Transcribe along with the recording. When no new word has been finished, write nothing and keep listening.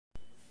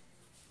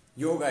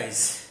Yo guys,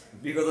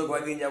 বিগত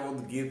কয়েকদিন যাবত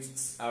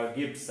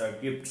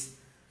গিফটস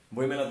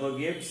বইমেলা তো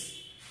গিফটস,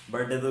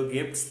 বার্থডে তো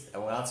গিফটস,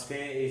 এবং আজকে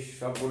এই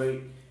সবগুলোই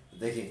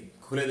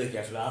খুলে দেখি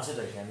আসলে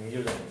আছেটা কি, আমি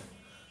নিজেও জানি।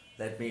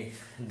 Let me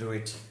do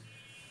it.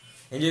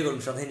 Enjoy করুন,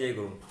 সাথে এনজয়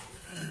করুন।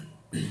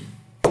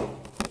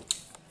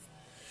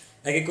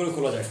 এক এক করে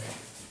খোলা যাক,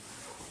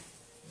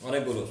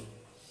 অনেকগুলো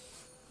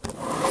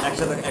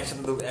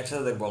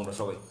একসাথে দেখবো আমরা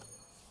সবাই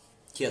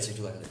কি আছে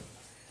একটু দেখা যাক।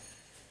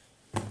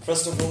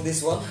 First of all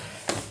this one,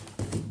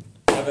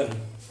 heaven.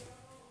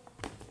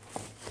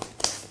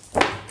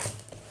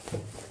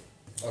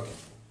 Okay,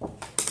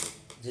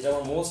 যেটা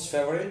আমার most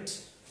favourite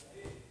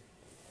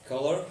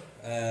colour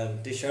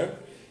T shirt,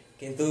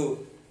 কিন্তু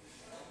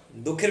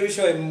দুঃখের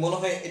বিষয় মনে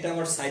হয় এটা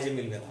আমার সাইজে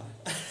মিলবে না।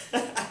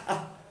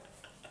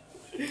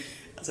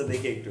 আচ্ছা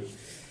দেখি একটু,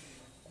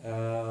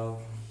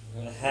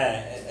 হ্যাঁ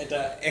এটা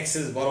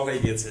এক্সেস বড় হয়ে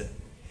গিয়েছে,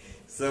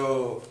 সো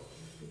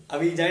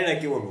আমি জানি না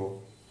কি বলবো।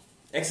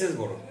 এক্সেস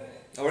বড়,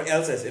 আবার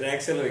এল সাইজ, এটা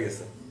এক্সেল হয়ে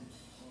গেছে।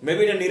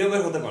 মেবি এটা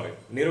নীরবের হতে পারে,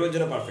 নীরবের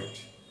জন্য পারফেক্ট।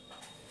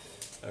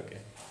 ওকে,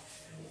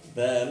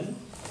 দেন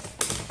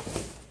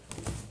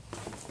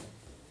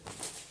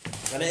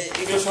মানে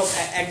এগুলো সব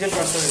একজন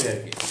পার্সনের আর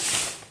কি।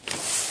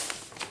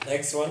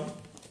 Next one,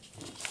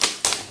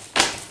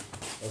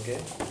 okay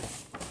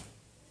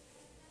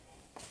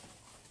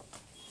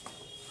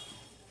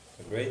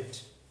great.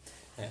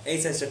 হ্যাঁ এই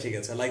সাইজটা ঠিক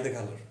আছে, লাইক দ্য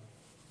কালার,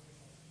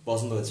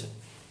 পছন্দ হয়েছে।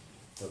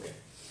 ওকে,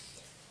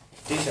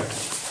 টি শার্ট,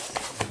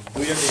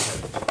 দুইটা টি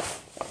শার্ট।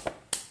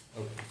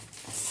 ওকে,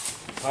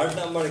 থার্ড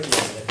নাম্বারে কি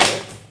আছে?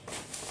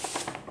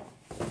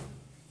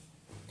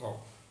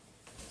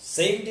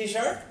 সেম টি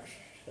শার্ট,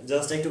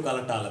 জাস্ট একটু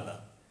কালারটা আলাদা।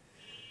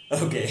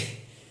 ওকে,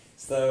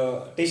 তো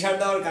টি শার্ট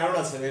দেওয়ার কারণ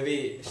আছে, মেবি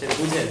সে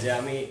বুঝে যে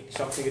আমি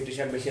সব থেকে টি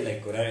শার্ট বেশি লাইক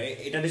করি। আর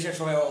এটা টি শার্ট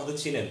সবাই ওদের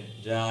ছিলেন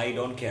যে আই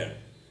ডোন্ট কেয়ার,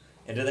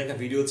 এটাতে একটা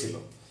ভিডিও ছিল।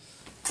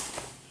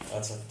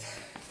 আচ্ছা,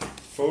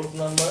 ফোর্থ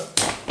নাম্বার।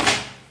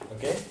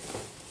 ওকে,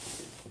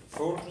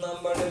 ফোর্থ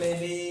নাম্বারে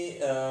মেবি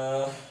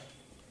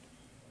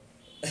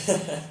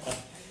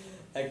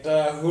একটা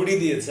হুডি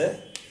দিয়েছে,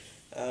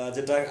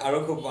 যেটা আরো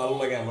খুব ভালো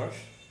লাগে আমার।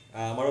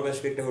 আমারও বেশ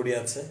কয়েকটা হুডি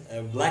আছে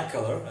ব্ল্যাক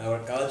কালার, আবার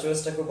কালার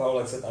চয়েসটা খুব ভালো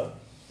লাগছে তার।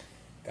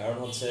 কারণ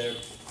হচ্ছে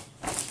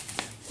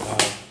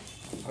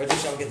হয়তো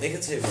সে আমাকে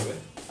দেখেছে এইভাবে,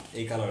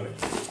 এই কালারে।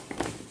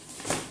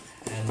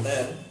 অ্যান্ড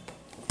দেন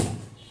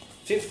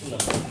ফিফথ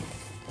নাম্বার,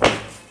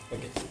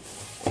 ওকে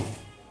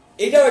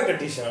এটাও একটা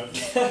টি শার্ট।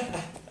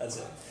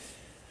 আচ্ছা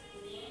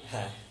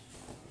হ্যাঁ,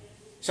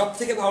 সব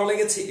থেকে ভালো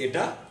লেগেছে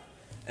এটা,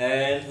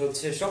 অ্যান্ড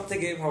হচ্ছে সব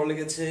থেকে ভালো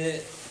লেগেছে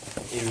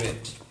এই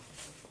রেড।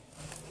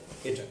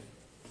 এটা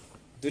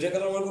দুইটা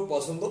কালার আমার খুব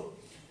পছন্দ,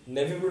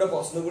 নেভি ব্লুটা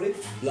পছন্দ করি,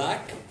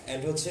 ব্ল্যাক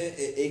অ্যান্ড হচ্ছে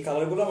এই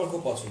কালারগুলো আমার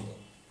খুব পছন্দ।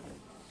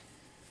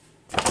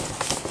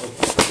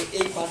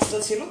 এই পাঁচটা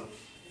ছিল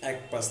এক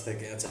পাশ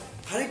থেকে। আচ্ছা,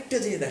 আরেকটা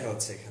জিনিস দেখা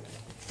হচ্ছে এখানে,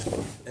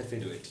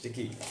 এটা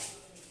কি?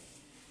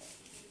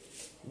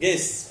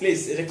 গেস প্লিজ,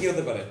 এটা কি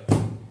হতে পারে?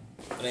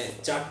 মানে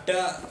চারটা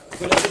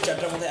খুলে আছে,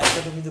 চারটার মধ্যে একটা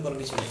তো নিতে পারার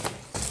কিছু নেই।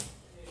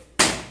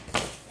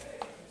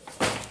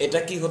 এটা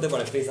কি হতে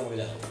পারে প্লিজ আমাকে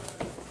জানাবো,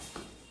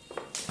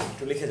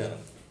 একটু লিখে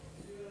জানান।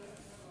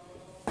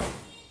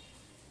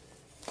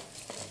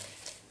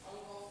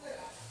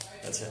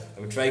 আচ্ছা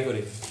আমি ট্রাই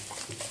করি।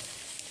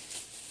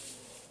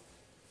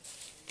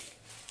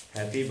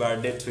 হ্যাপি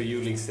বার্থডে টু ইউ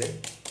লিখছে,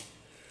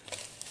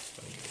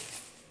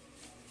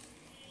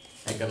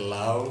 একটা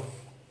লাভ।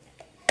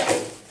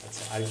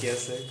 আচ্ছা আর কি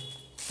আছে?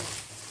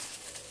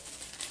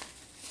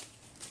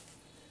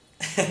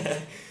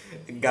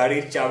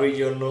 গাড়ির চাবির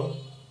জন্য।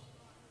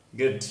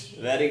 গুড,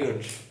 ভেরি গুড,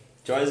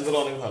 চয়েসগুলো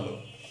অনেক ভালো।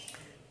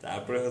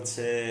 তারপরে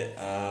হচ্ছে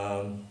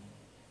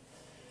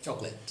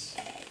চকলেট,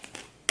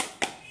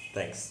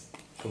 থ্যাঙ্কস,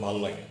 খুব ভালো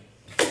লাগে।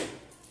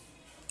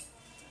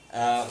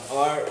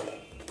 আমার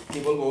কি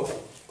বলবো,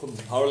 খুব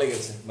ভালো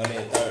লেগেছে, মানে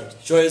তার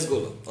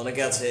চয়েসগুলো।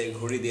 অনেকে আছে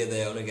ঘড়ি দিয়ে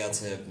দেয়, অনেকে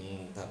আছে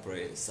তারপরে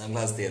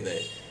সানগ্লাস দিয়ে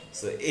দেয়।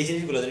 সো এই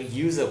জিনিসগুলো যেন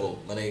ইউজেবল,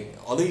 মানে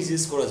অলওয়েজ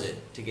ইউজ করা যায়,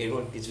 ঠিক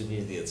এরকম কিছু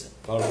জিনিস দিয়েছে,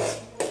 ভালো লাগছে।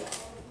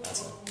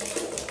 আচ্ছা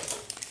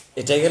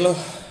এটা গেল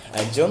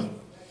একজন।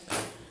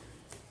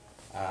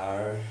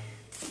 আর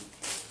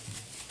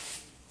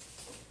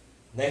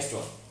নেক্সট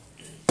ওয়ান,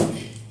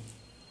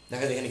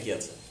 দেখা যায় এখানে কি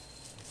আছে।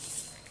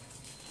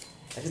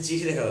 একটা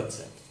চিঠি দেখা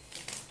যাচ্ছে,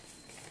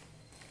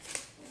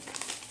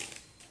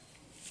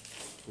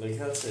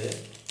 লেখা আছে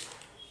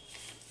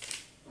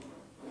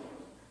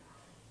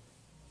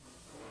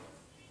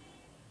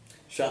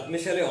সাত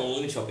সালে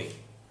অনলাইন শপিং।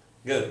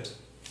 গুড,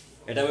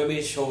 এটা মেবি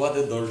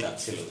সৌভাতের দলটা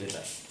ছিল,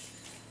 যেটা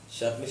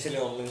সাত সালে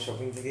অনলাইন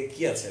শপিং থেকে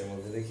কি আছে এর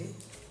মধ্যে দেখি।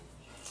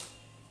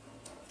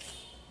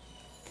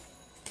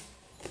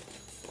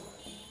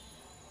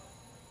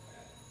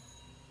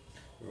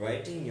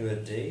 Writing your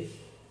day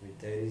with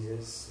that is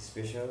just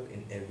special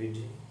in every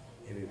day,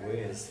 every way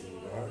as you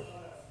are.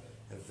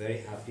 A very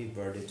happy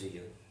birthday to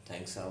you.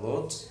 Thanks a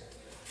lot.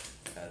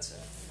 That's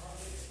it.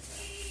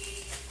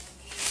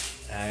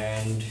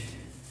 And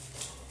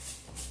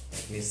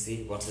let me see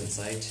what's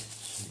inside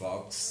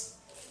box.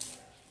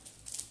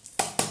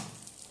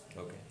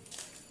 Okay.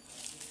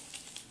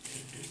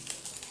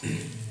 I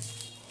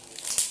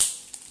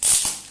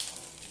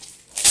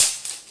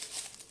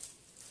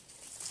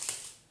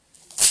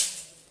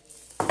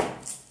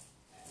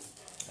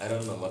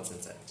don't know what's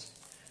inside.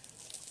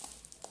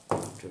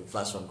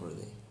 Flash on করে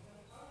দিই।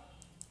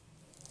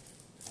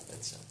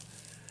 আচ্ছা,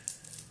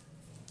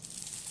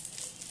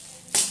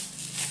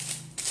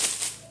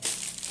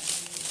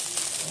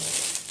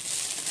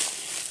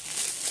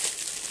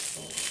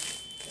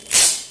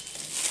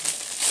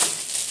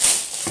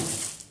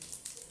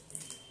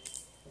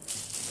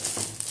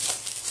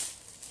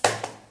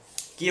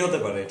 কি হতে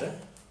পারে এটা?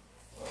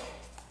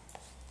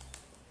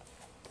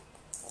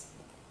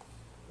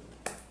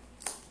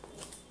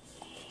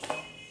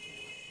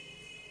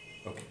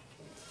 ওকে,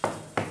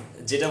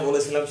 যেটা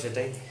বলেছিলাম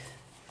সেটাই,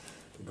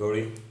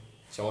 গড়ি,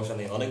 সমস্যা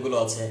নেই, অনেকগুলো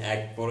আছে,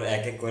 এক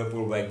এক করে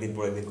পড়বো, একদিন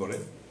পর একদিন করে।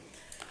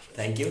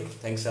 থ্যাংক ইউ,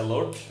 থ্যাংকস আ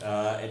লট।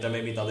 এটা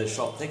মেবি তাদের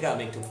শপ থেকে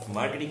আমি একটু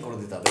মার্কেটিং করে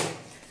দিই। তাদের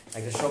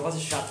একটা শপ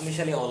আছে,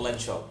 সাতমিশালি অনলাইন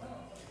শপ।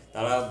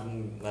 তারা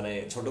মানে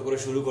ছোট করে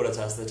শুরু করেছে,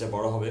 আস্তে আস্তে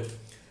বড় হবে।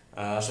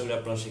 আশা করি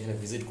আপনারা সেখানে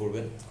ভিজিট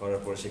করবেন, করার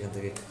পরে সেখান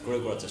থেকে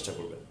ক্রয় করার চেষ্টা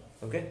করবেন।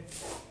 ওকে,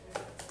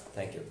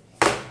 থ্যাংক ইউ।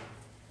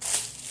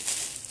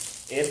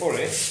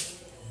 এরপরে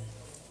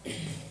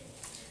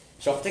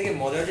সব থেকে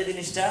মজার যে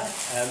জিনিসটা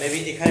মেবি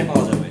এখানে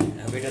পাওয়া যাবে,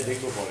 আমি এটা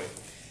দেখবো পরে।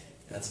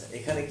 আচ্ছা,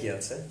 এখানে কি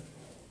আছে?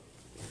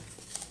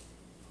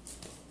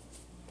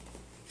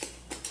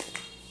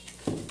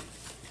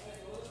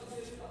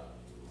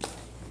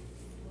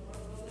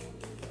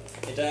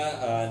 এটা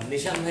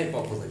নিশান ভাইয়ের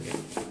পক্ষ থেকে,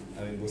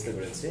 আমি বুঝতে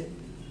পেরেছি।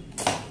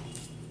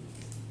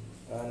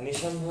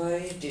 নিশান ভাই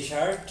টি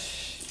শার্ট,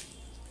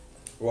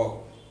 ওয়াও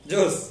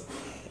জোস।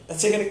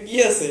 আচ্ছা, এখানে কি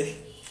আছে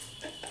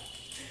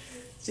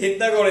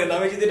চিন্তা করেন,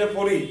 আমি যদি এটা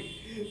পড়ি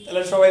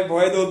তাহলে সবাই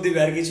ভয়ে দৌড় দিবে,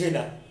 আর কিছুই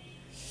না।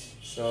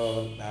 সো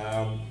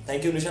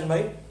থ্যাংক ইউ নিশান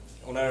ভাই,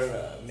 ওনার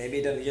মেবি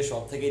এটা নিজের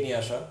শপ থেকেই নিয়ে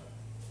আসা,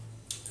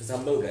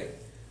 হাম্বল গাই,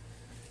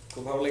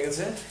 খুব ভালো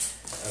লেগেছে।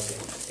 ওকে,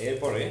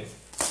 এরপরে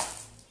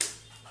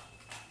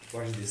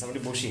আমি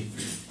বসে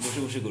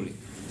বসে করি।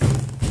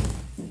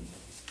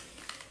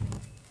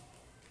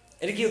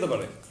 এটা কি হতে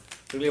পারে?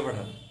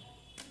 পাঠান,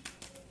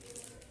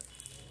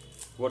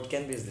 what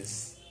can be this?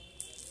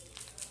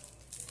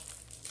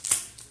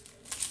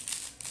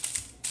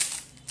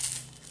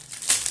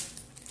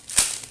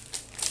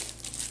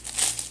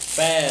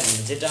 Pan,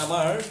 যেটা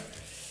আমার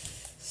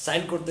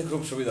সাইন করতে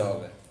খুব সুবিধা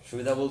হবে।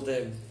 সুবিধা বলতে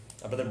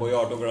আপনাদের বইয়ে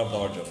অটোগ্রাফ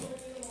দেওয়ার জন্য।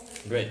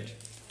 গ্রেট,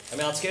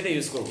 আমি আজকে এটা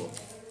ইউজ করব।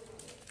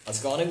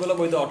 আজকে অনেকগুলো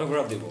বইতে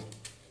অটোগ্রাফ দিব।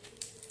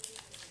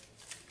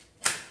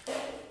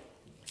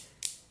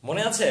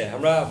 মনে আছে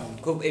আমরা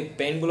খুব এই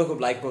পেনগুলো খুব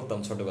লাইক করতাম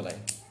ছোটবেলায়,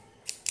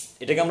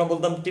 এটাকে আমরা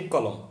বলতাম টিপ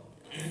কলম,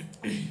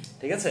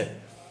 ঠিক আছে?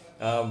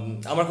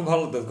 আমার খুব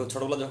ভালো লাগতো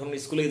ছোটবেলা, যখন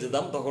স্কুলে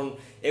যেতাম তখন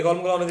এই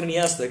কলমগুলো অনেকে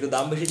নিয়ে আসতো, একটু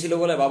দাম বেশি ছিল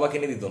বলে বাবা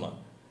কিনে দিত না।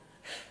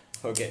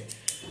 ওকে,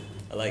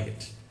 আই লাইক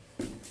ইট।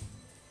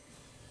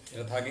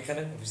 এটা থাকে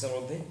এখানে অফিসের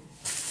মধ্যে।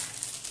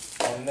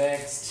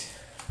 নেক্সট,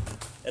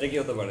 এটা কি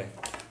হতে পারে?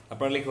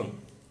 আপনারা লিখুন।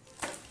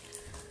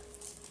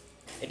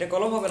 এটা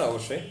কলম হবে না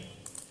অবশ্যই,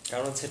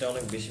 কারণ হচ্ছে এটা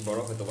অনেক বেশি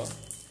বড় হয়তো বা।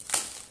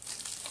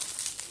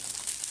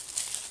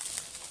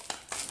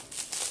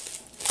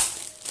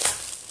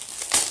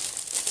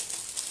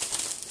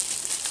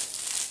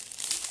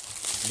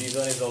 This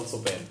one is also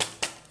pen.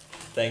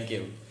 Thank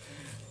you.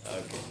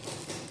 Okay.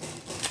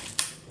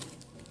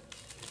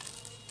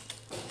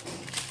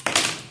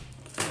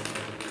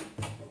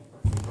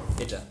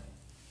 এটা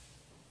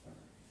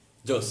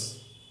জোস।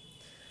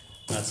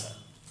 আচ্ছা,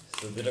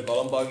 তো দুটো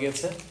কলম পাওয়া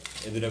গিয়েছে,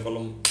 এই দুটো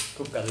কলম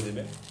খুব কাজে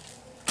দিবে।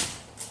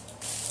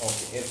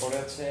 ওকে, এরপরে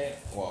আছে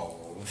ওয়াও,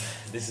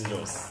 দিস ইজ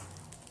জোস।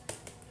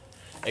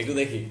 একটু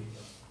দেখি,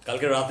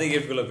 কালকে রাতেই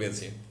গিফটগুলো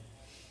পেয়েছি,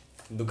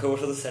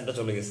 দুঃখবশত সেন্টটা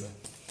চলে গেছে।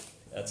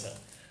 আচ্ছা,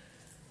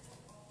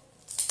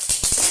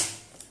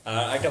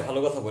 আর একটা ভালো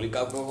কথা বলি,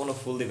 কাউকে কখনো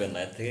ফুল দিবেন না,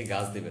 এর থেকে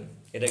গাছ দিবেন,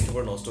 এটা একটু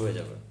পরে নষ্ট হয়ে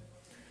যাবে।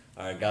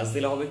 আর গাছ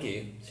দিলে হবে কি,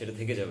 সেটা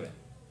থেকে যাবে,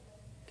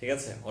 ঠিক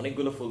আছে?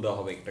 অনেকগুলো ফুল দেওয়া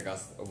হবে একটা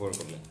গাছ উপহার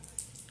করলে।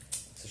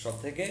 সব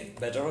থেকে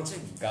বেটার হচ্ছে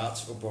গাছ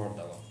উপহার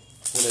দেওয়া,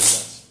 ফুলের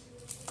গাছ।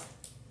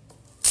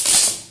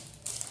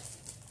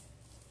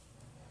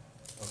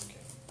 ওকে,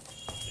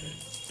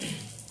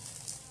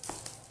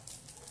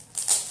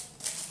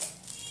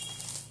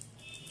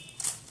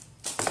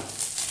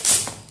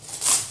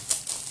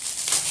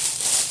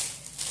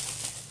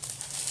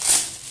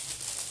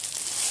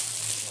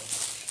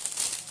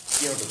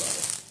 কি হতে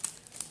পারে?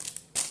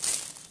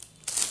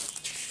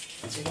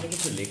 সেখানে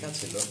কিছু লেখা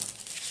ছিল,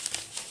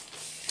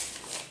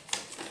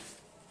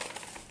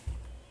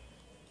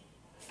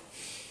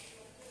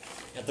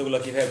 এতগুলো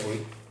কিভাবে পড়ি?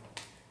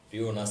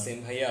 প্রিয় নাসিম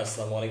ভাইয়া,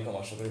 আসসালামু আলাইকুম,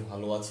 আশা করি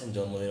ভালো আছেন।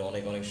 জন্মদিন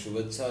অনেক অনেক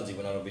শুভেচ্ছা,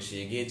 জীবন আরো বেশি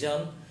এগিয়ে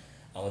যান,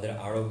 আমাদের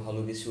আরো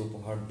ভালো কিছু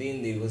উপহার দিন,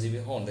 দীর্ঘজীবী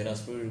হন।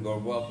 দিনাজপুরের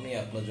গর্ব আপনি,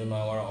 আপনার জন্য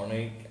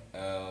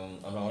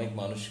আমরা অনেক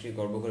মানুষকে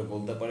গর্ব করে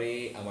বলতে পারি।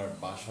 আমার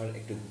বাসার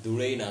একটু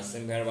দূরেই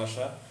নাসিম ভাইয়ের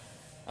বাসা,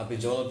 আপনি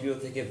জনপ্রিয়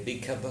থেকে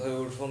বিখ্যাত হয়ে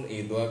উঠুন,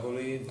 এই দোয়া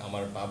করি।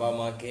 আমার বাবা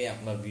মাকে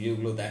আপনার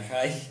ভিডিওগুলো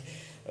দেখাই।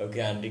 ওকে,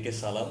 আন্টিকে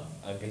সালাম,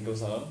 আঙ্কেলকেও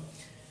সালাম।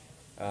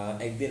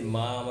 একদিন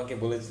মা আমাকে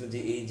বলেছিল যে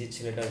এই যে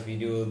ছেলেটার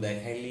ভিডিও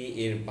দেখাইলি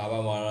এর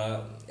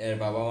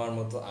বাবা মার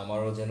মতো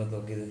আমরা যেন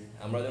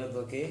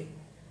তোকে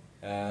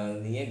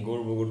নিয়ে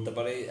গর্ব করতে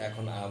পারি।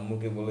 এখন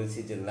আম্মুকে বলেছি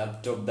যে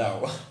ল্যাপটপ দাও।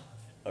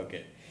 ওকে,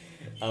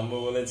 আম্মু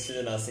বলেছে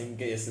যে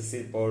নাসিমকে এসএসসি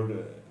পড়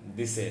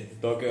দিছে,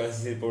 তোকে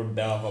এসএসসি পড়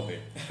দেওয়া হবে।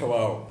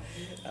 ওয়াও,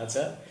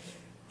 আচ্ছা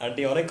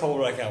আন্টি অনেক খবর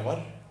রাখে আমার।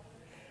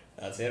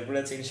 আচ্ছা, এরপরে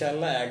আছে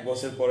ইনশাআল্লাহ 1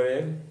 বছর পরে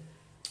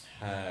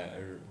হ্যাঁ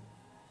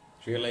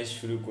রিয়েলাইজ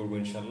শুরু করবো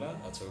ইনশাল্লাহ।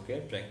 আচ্ছা ওকে,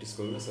 প্র্যাকটিস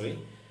করবো। সরি,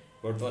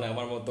 বর্তমানে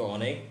আমার মতো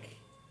অনেক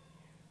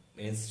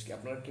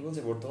আপনার কি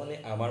বলছে, বর্তমানে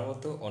আমার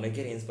মতো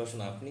অনেকের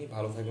ইন্সপিরেশন আপনি।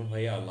 ভালো থাকুন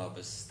ভাইয়া, আল্লাহ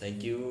হাফেজ। থ্যাংক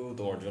ইউ,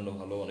 তোমার জন্য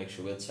ভালো, অনেক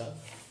শুভেচ্ছা,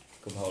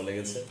 খুব ভালো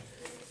লেগেছে।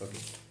 ওকে,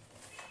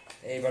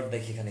 এইবার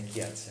দেখি এখানে কি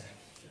আছে।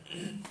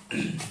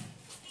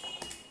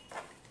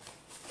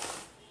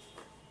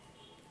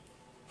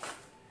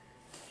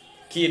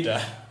 কি এটা?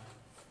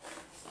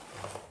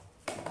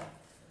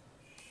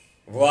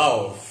 ওয়াও,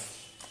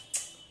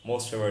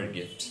 মোস্ট ফেভারিট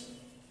গিফট,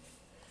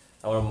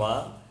 আমার মা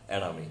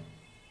অ্যান্ড আমি।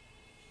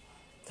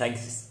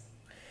 থ্যাংকস,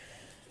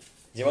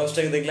 যে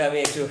মানুষটাকে দেখলে আমি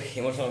একটু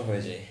ইমোশনাল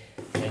হয়ে যাই।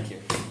 Thank you.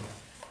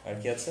 আর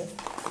কি আছে?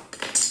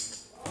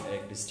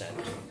 একটি স্ট্যান্ড।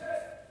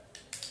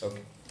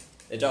 ওকে,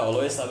 এটা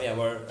অলওয়েজ আমি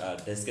আমার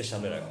ডেস্কের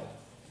সামনে রাখবো,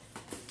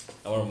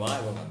 আমার মা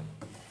এবং আমি।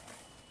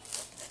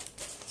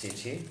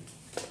 চিঠি।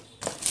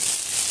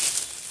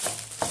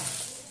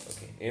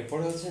 ওকে,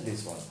 এরপরে হচ্ছে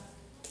দিস ওয়ান,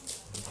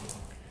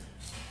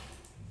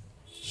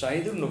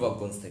 শাহিদুল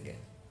নবাবগঞ্জ থেকে।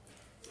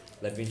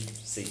 Let me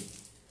see.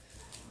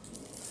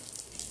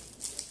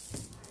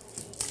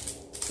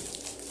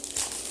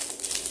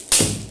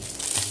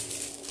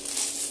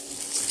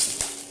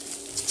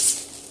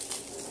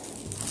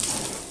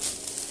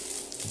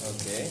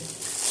 Okay.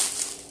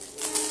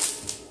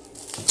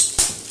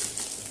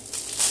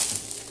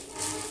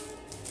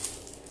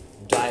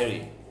 Diary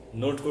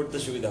note করতে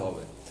সুবিধা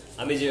হবে।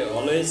 আমি যে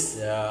অলওয়েজ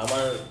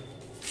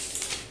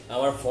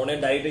আমার ফোনের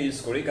ডায়েরিটা ইউজ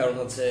করি, কারণ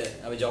হচ্ছে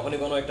আমি যখনই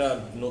কোনো একটা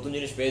নতুন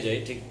জিনিস পেয়ে যাই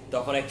ঠিক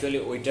তখন অ্যাকচুয়ালি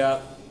ওইটা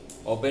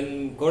ওপেন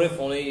করে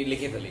ফোনেই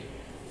লিখে ফেলি,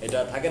 এটা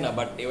থাকে না।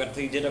 বাট এবার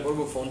থেকে যেটা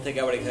করবো, ফোন থেকে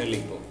আবার এখানে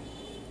লিখবো।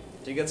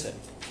 ঠিক আছে,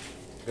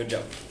 গুড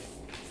জব।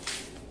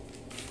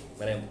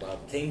 মানে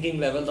থিঙ্কিং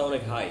লেভেলটা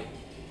অনেক হাই।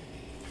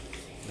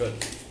 গুড,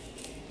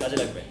 কাজে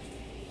লাগবে।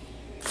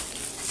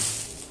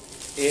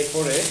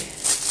 এরপরে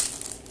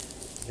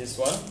দিস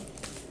ওয়ান,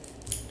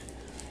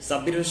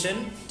 সাব্বির হোসেন,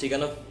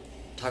 ঠিকানা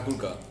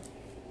ঠাকুরকা,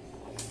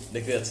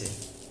 দেখতে যাচ্ছি।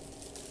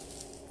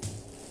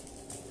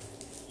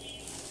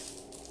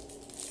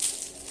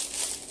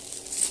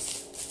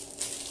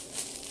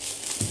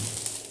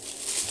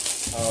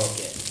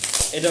 ওকে,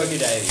 এটাও কি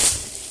ডায়েরি?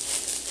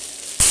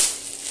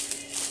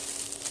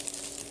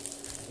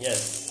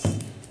 ইয়েস,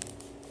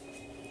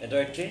 এটাও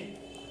একটি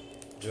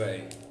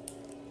ডায়েরি,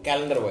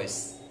 ক্যালেন্ডার ওয়াইজ।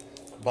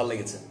 ভালো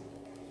লেগেছে,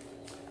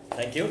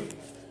 থ্যাংক ইউ।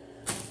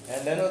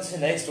 অ্যান্ড দেন হচ্ছে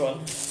নেক্সট ওয়ান,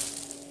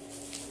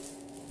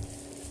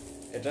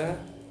 এটা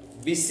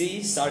বিসি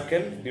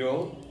সার্কেল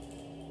বিরল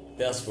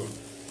দিনাজপুর,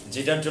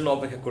 যেটার জন্য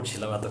অপেক্ষা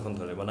করছিলাম এতক্ষণ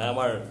ধরে। মানে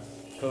আমার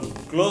খুব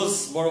ক্লোজ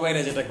বড়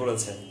ভাইরা যেটা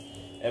করেছে,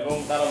 এবং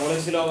তারা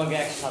বলেছিল আমাকে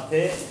একসাথে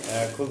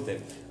খুলতে।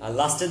 আর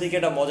লাস্টের দিকে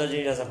একটা মজার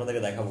জিনিস আছে,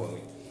 আপনাদেরকে দেখাবো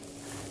আমি।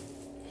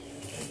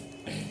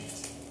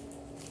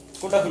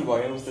 কোনটা খুলবো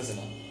আমি বুঝতেছি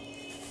না,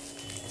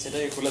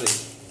 সেটাকে খুলে দিই।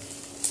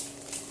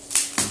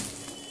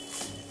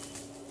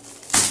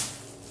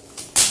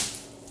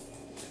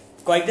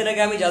 কয়েকদিন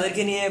আগে আমি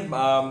যাদেরকে নিয়ে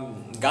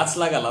গাছ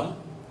লাগালাম,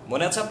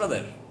 মনে আছে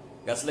আপনাদের?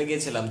 গাছ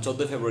লাগিয়েছিলাম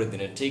 14 ফেব্রুয়ারির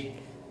দিনে, ঠিক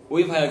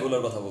ওই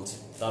ভাইয়াগুলোর কথা বলছি,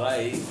 তারা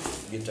এই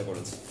গিফটটা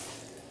করেছে।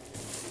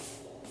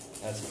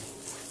 আচ্ছা,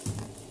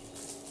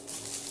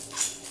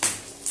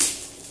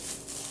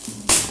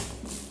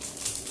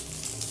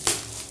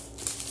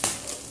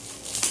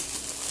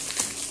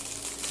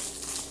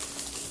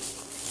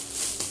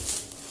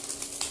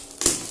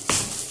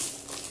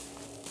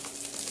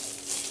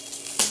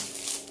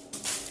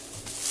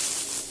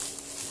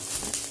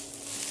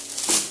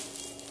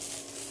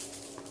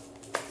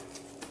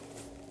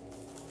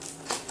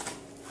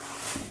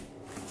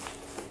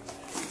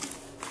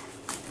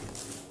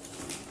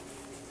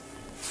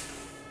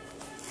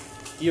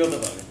 কি হতে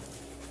পারে?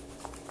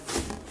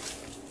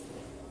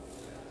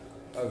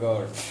 Oh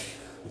God.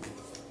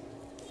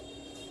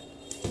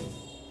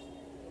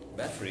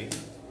 Battery.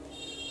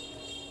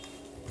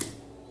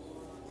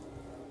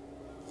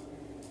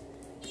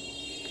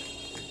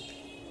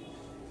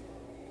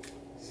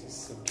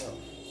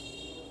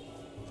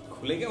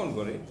 খুলে কেমন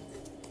করে?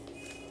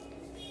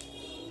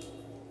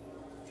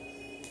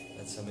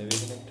 আচ্ছা, মেবি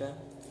এখানে একটা,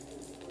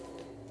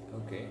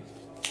 ওকে,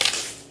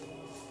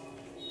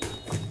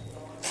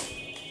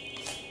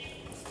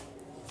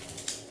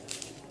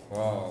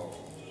 wow,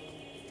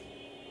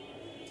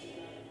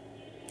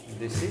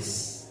 this is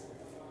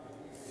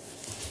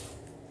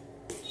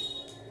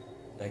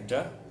একটা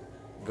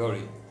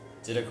ঘড়ি,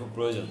 যেটা খুব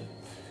প্রয়োজন।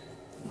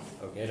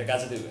 ওকে, এটা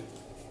কাজে দিবে।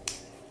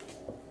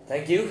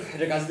 Thank you.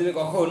 এটা কাজে দিবে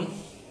কখন?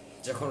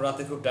 যখন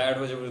রাতে খুব টায়ার্ড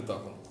হয়ে যাবে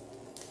তখন।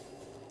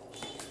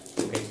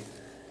 ওকে,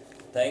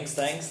 থ্যাংকস।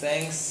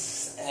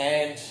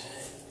 অ্যান্ড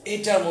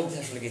এটার মধ্যে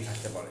আসলে কি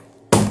থাকতে পারে?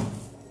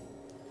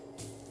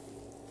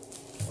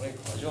 অনেক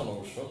ভজন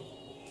অবশ্য।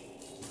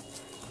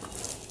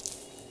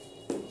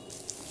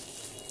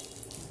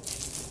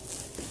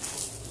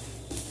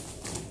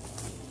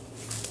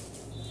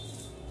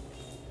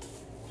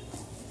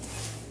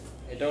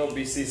 এটাও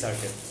BC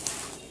circuit.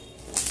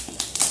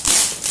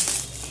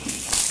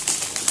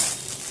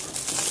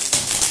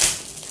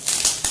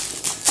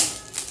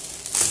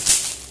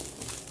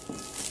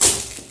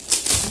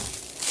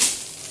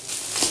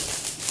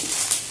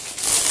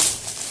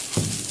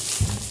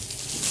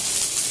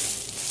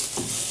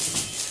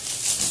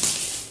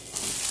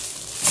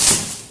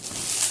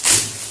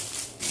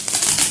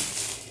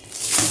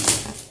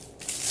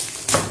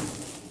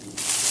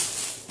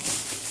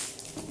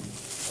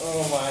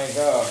 Oh my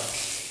god.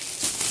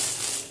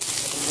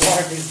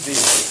 What is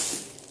this?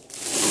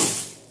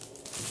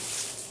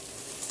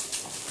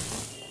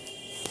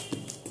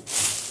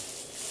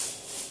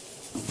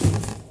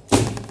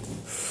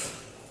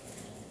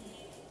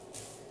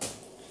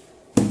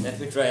 Let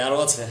me try. আরো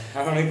আছে,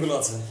 আরো অনেকগুলো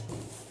আছে।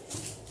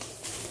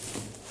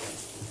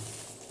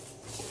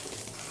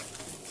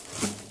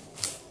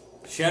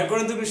 শেয়ার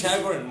করেন তো, একটু শেয়ার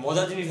করেন,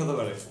 মজার জিনিস হতে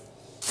পারে।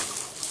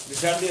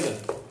 শেয়ার দিয়ে দেন,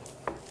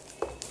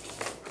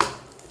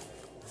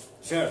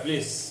 শেয়ার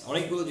প্লিজ।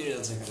 অনেকগুলো জিনিস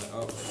আছে এখানে।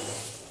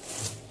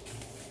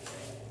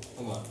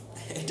 ওমা,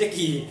 এটা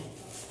কি?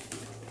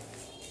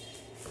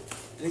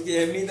 এটা কি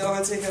এমনি দেওয়া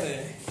আছে এখানে?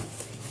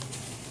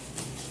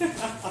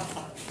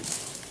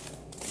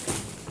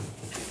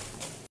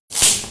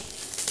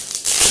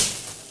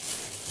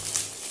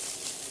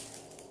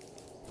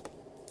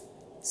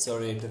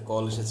 সরি, একটা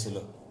কল এসেছিল।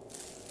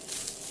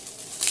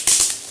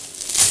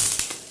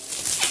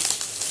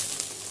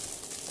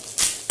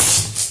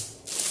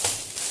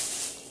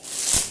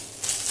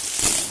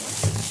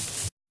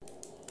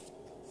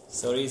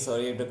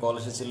 সরি একটা কল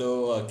এসেছিল।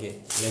 ওকে,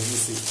 let me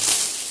C.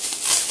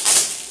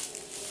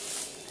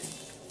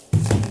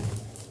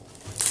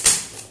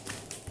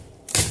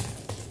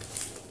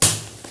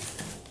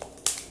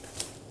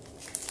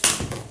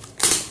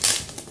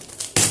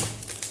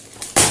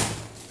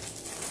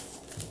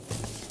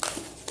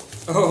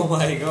 Oh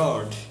my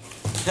god.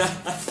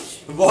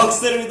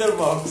 বক্সের ভিতর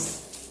box.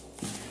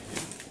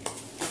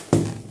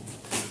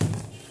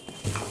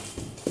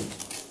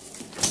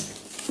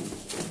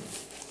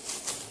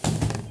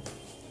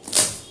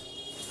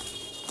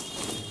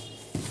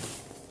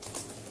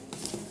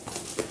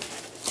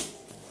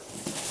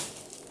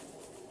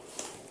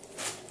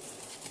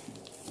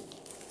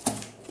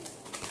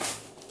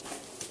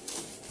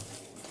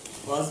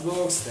 First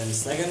box, then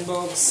second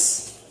box.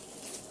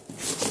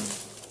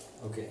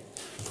 Okay.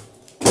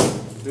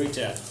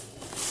 দুইটা।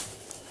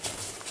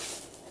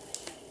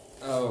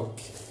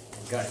 Okay,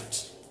 got it.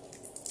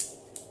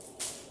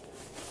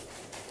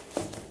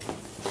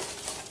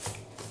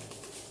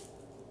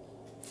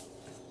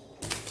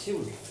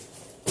 Cool.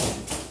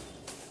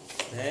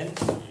 Then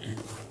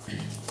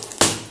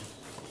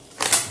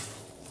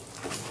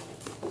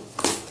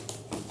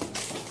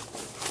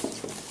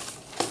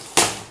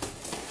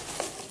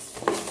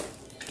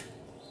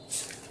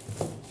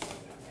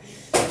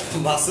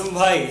Masum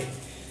ভাই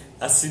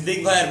আর সিদ্দিক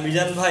ভাই আর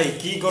মিজান ভাই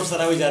কি করছেন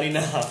আমি জানি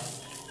না।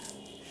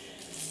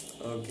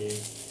 ওকে,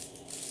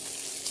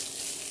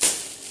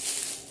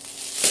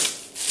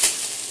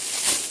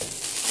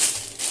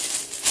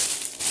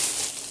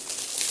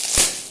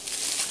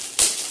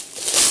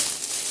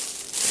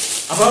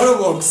 আবারও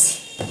বক্স।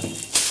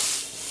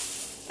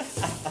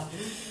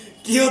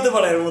 কি হতে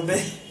পারে এর মধ্যে?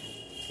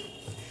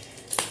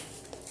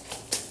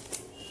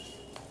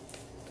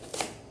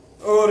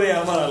 ওরে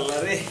আমার আল্লাহ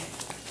রে,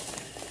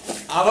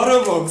 আবারও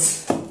বক্স।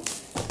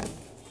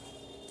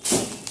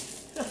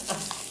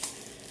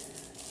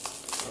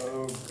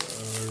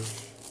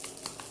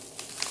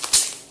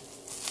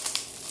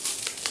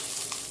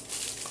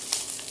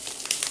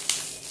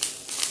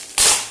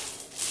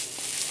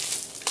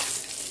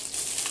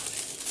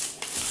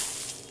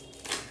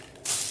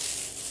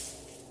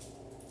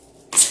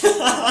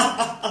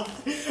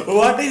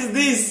 What is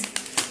this?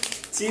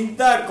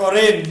 চিন্তা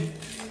করেন,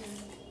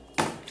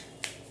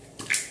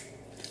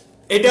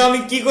 এটা আমি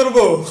কি করব?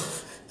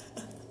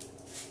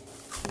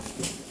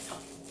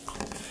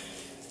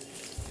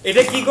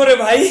 এটা কি করে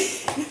ভাই?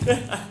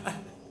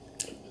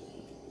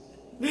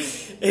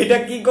 এটা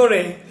কি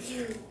করে?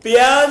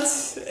 পেঁয়াজ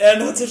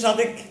এন্ড হচ্ছে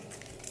সাথে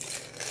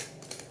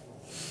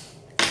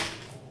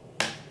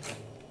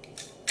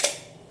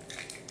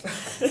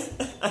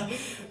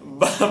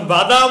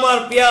বাদাম আর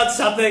পেঁয়াজ,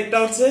 সাথে একটা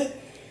হচ্ছে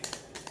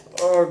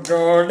ও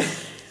গড,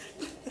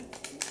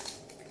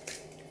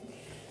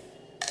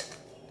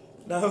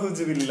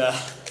 নাউজুবিল্লাহ।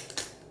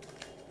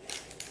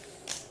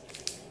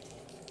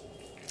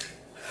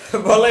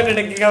 বলেন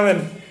এটা কি খাবেন?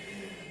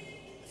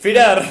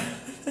 ফিডার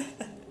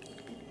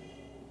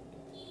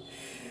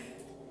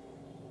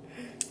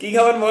কি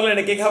খাবেন বলেন,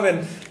 এটা কি খাবেন?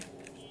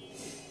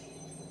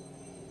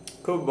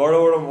 খুব বড়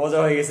বড় মজা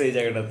হয়ে গেছে এই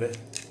জায়গাটাতে।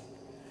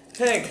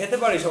 হ্যাঁ, খেতে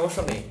পারি,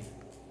 সমস্যা নেই।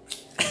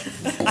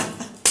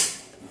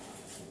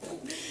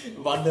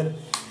 বাদ দেন,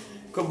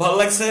 খুব ভালো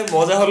লাগছে,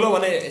 মজা হলো,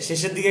 মানে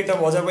শেষের দিকে একটা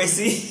মজা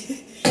পাইছি।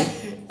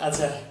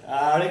 আচ্ছা,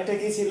 আরেকটা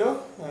কি ছিল,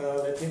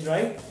 let me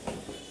try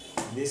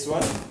this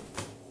one.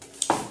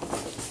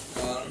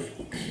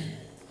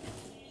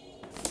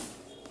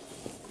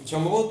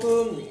 সম্ভবত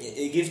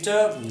এই গিফটটা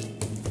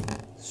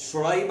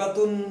সরাই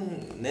বাতুন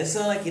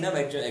নেসা নাকি নাম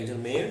একজন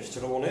মেয়ের,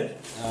 ছোট বোনের,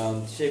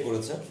 সে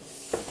করেছে।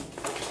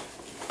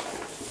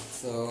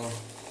 So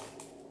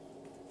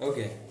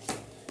okay,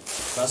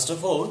 first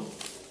of all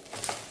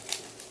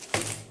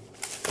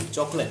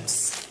chocolates.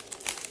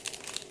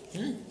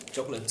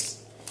 Chocolates,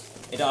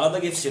 এটা আলাদা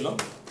গিফট ছিল।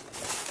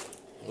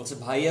 বলছে,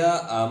 ভাইয়া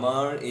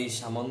আমার এই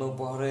সামান্য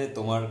উপহারে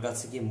তোমার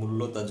কাছে কি মূল্য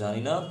তা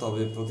জানি না,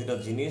 তবে প্রতিটা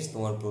জিনিস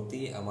তোমার প্রতি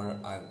আমার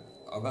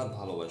অগাধ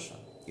ভালোবাসা।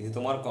 কিন্তু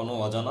তোমার কোনো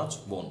অজানা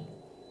বোন।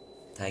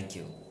 Thank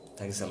you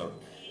স্যালট।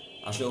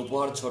 আসলে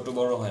উপহার ছোট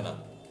বড় হয় না,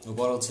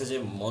 উপহার হচ্ছে যে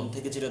মন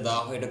থেকে যেটা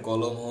দেওয়া হয়, এটা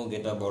কলম হোক,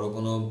 এটা বড়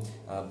কোনো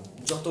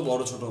যত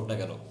বড় ছোট হোক না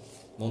কেন,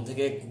 মন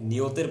থেকে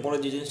নিয়তের পরে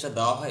যে জিনিসটা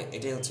দেওয়া হয়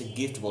এটাই হচ্ছে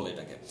গিফট বলে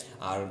এটাকে।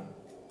 আর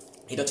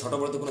এটা ছোট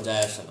বড়তে কোনো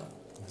যায় আসে না,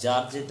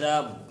 যার যেটা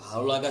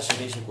ভালো লাগা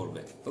সেটাই সে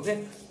করবে। ওকে,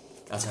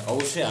 আচ্ছা,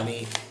 অবশ্যই আমি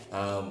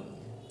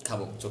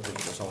খাবো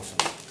চকলেটগুলো, সমস্যা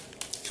নেই।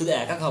 শুধু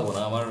একা খাবো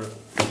না, আমার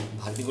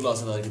ভাগ্যগুলো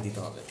আছে তাদেরকে দিতে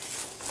হবে।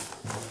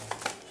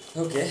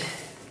 ওকে,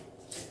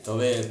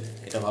 তবে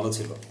এটা ভালো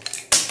ছিল,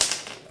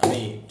 আমি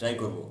ট্রাই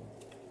করব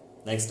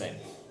নেক্সট টাইম।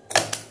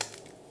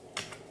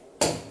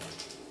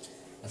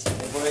 আচ্ছা,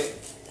 এরপরে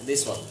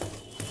দিস ওয়ান,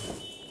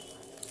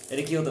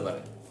 এটা কি হতে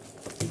পারে?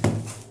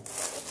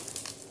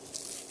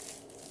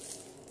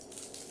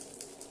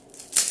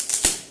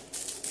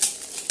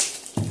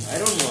 I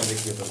don't know এটা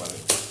কি হতে পারে।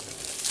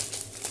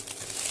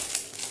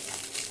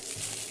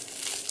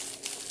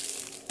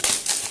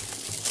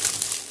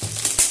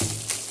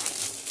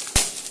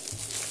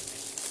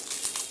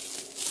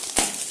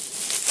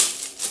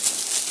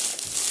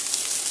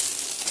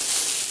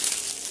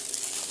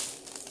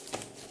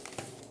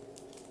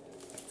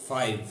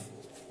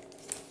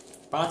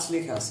 পাঁচ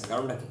লেখা আছে,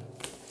 কারণটা কি?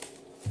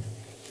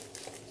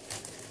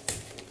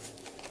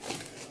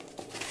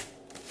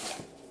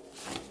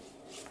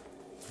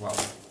 ওয়াও,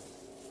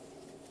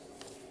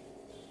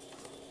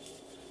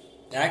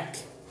 এক,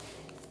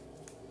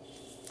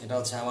 এটা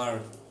হচ্ছে আমার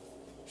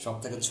সব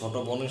থেকে ছোট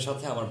বোনের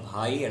সাথে আমার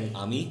ভাই এন্ড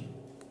আমি।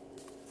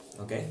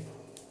 ওকে,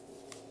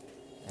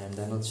 এন্ড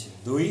দেন হচ্ছে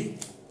দুই,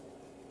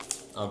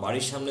 আমার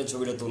বাড়ির সামনে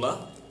ছবিটা তোলা,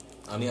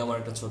 আমি আমার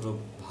একটা ছোট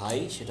ভাই,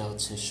 সেটা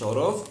হচ্ছে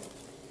সৌরভ।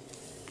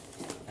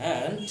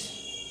 অ্যান্ড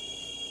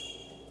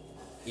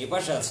এ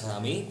পাশে আছে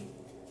আমি,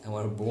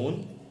 আমার বোন,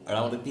 আর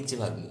আমাদের পিচ্চি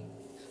ভাগ্নি।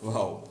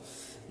 Wow,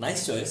 nice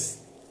choice.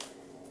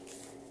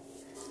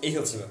 এই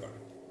হচ্ছে ব্যাপার।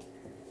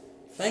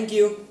 Thank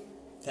you,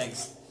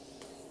 thanks.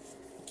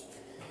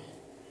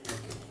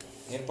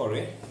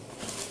 এরপরে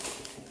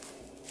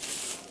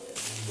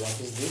হোয়াট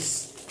ইজ দিস?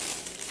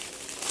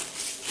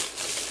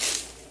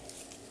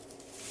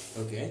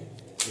 ওকে,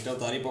 এটাও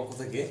তারই পক্ষ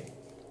থেকে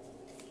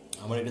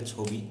আমার একটা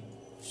ছবি,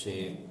 সে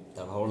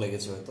তার ভালো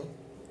লেগেছে হয়তো,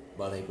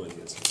 বাধাই করে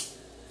দিয়েছে।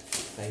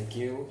 Thank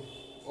you.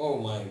 O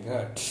my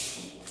god,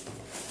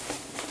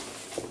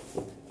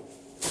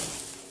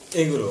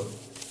 এগুলো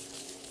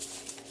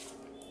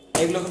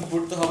এখন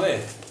পড়তে হবে?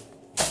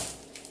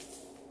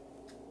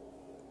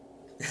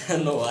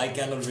 No, I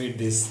cannot read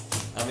this.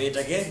 আমি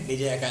এটাকে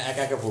নিজে একা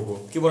একা পড়বো।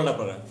 কি বলেন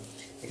আপনারা?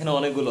 এখানে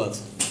অনেকগুলো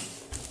আছে,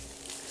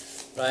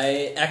 প্রায়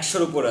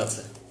 100-র উপরে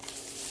আছে।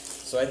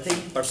 সো আই থিঙ্ক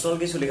পার্সোনাল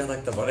কিছু লেখা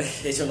থাকতে পারে,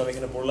 এই জন্য আমি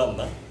এখানে পড়লাম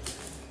না।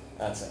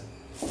 আচ্ছা,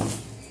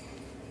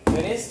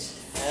 ফিনিশড।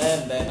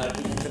 এন্ড দেন আর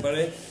কি থাকতে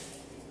পারে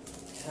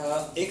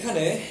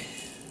এখানে?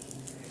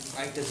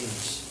 আরেকটা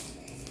জিনিস,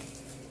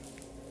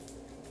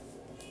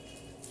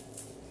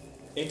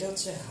 এটা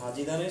হচ্ছে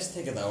হাজি দানেশ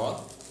থেকে দেওয়া।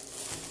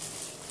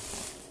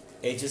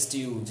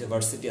 HSTU যে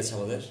ভার্সিটি আছে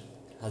আমাদের,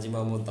 হাজি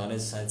Mahmud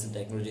Danesh science and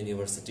technology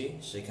university,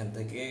 সেখান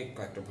থেকে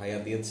কয়েকটা ভাইয়া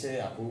দিয়েছে,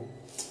 আপু।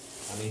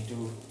 আমি একটু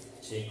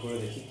চেক করে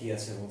দেখি কি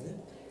আছে এর মধ্যে।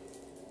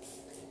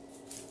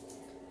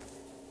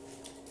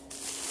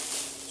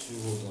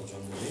 শুভ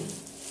জন্মদিন।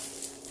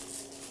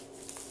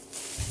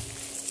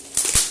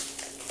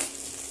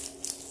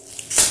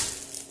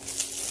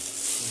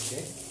 ওকে,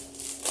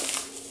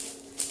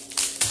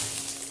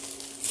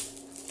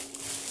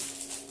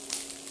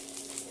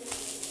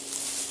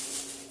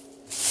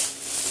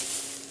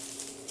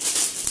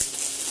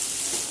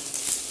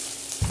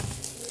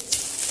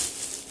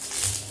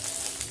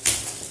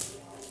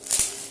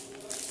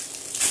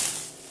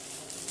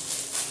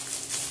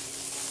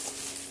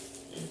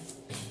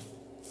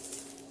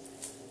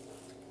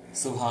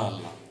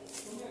 সুবহানাল্লাহ,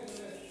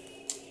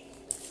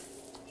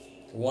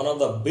 one of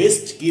the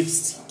best gifts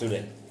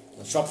today.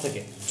 সব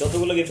থেকে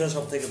যতগুলো গিফট আছে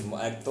সব থেকে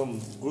একদম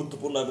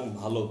গুরুত্বপূর্ণ এবং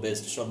ভালো,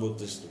 বেস্ট,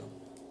 সর্বোৎকৃষ্ট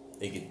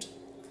এই গিফট।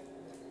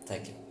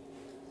 Thank you.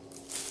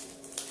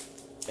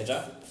 এটা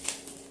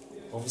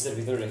অফিসের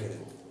ভিতরে রেখে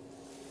দেব।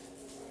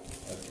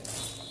 ওকে,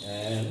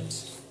 এন্ড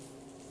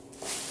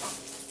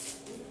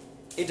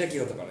এটা কি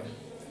হতে পারে?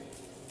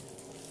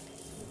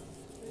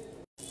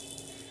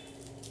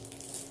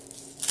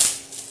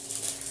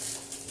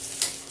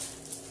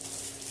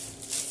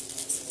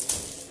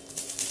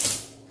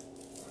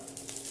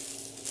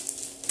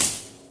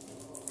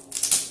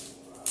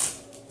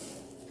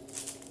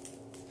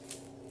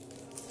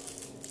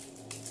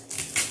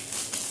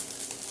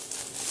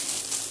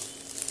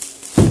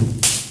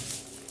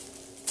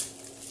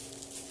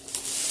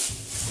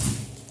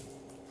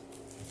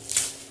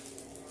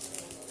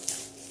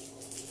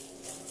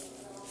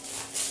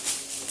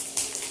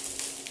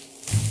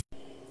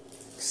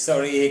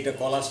 সরি, একটা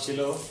কল আসছিল।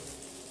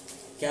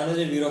 কেন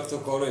যে বিরক্ত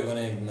করো,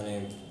 মানে মানে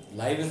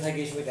লাইভে থাকি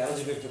এই সময় কেন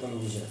যে বিরক্ত করো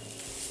বুঝে না।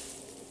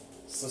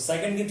 সো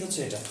সেকেন্ড গিফট হচ্ছে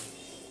এটা।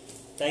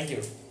 Thank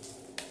you.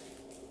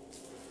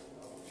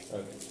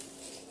 ওকে,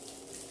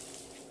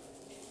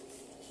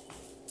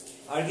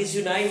 আর কিছু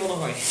নাই মনে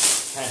হয়।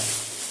 হ্যাঁ,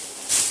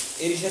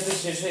 এর সাথে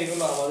শেষ হয়ে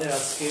গেল আমাদের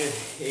আজকের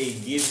এই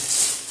গিফট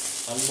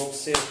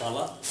আনবক্সের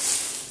পালা।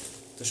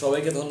 তো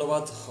সবাইকে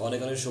ধন্যবাদ, অনেক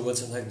অনেক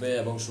শুভেচ্ছা থাকবে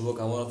এবং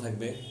শুভকামনা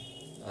থাকবে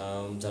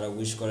যারা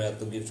উইশ করে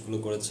এত গিফটগুলো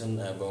করেছেন।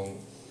 এবং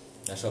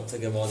সব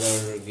থেকে মজার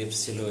গিফট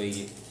ছিল এই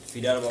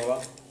ফিডার বাবা।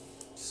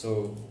 সো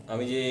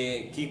আমি যে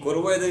কি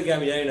করবো এদেরকে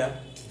আমি জানি না।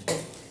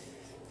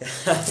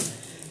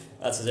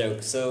 আচ্ছা যাই হোক,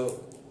 সো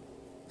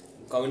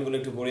কমেন্টগুলো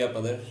একটু পড়ি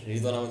আপনাদের।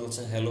 রিদওয়ান আহমেদ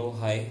বলছেন হ্যালো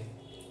হাই।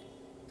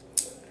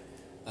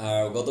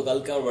 আর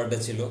গতকালকে আমার বার্থডে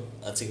ছিল,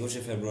 আজকে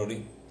 21শে ফেব্রুয়ারি।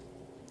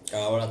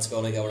 আবার আজকে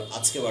অনেকে আবার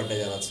আজকে বার্থডে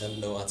জানাচ্ছেন।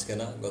 নো, আজকে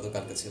না,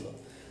 গতকালকে ছিল।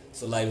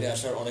 সো লাইভে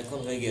আসার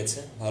অনেকক্ষণ হয়ে গিয়েছে,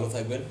 ভালো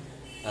থাকবেন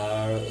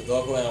আর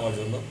দোয়া করবেন আমার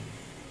জন্য।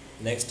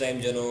 নেক্সট টাইম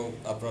যেন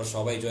আপনারা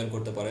সবাই জয়েন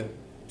করতে পারেন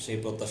সেই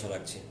প্রত্যাশা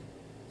রাখছি।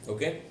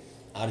 ওকে,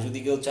 আর যদি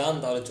কেউ চান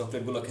তাহলে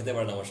চকলেটগুলো খেতে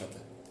পারেন আমার সাথে,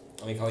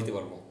 আমি খাওয়াইতে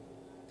পারবো।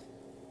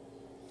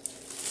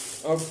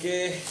 ওকে,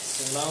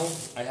 so now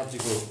I have to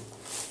go.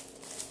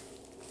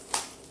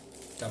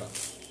 Tata.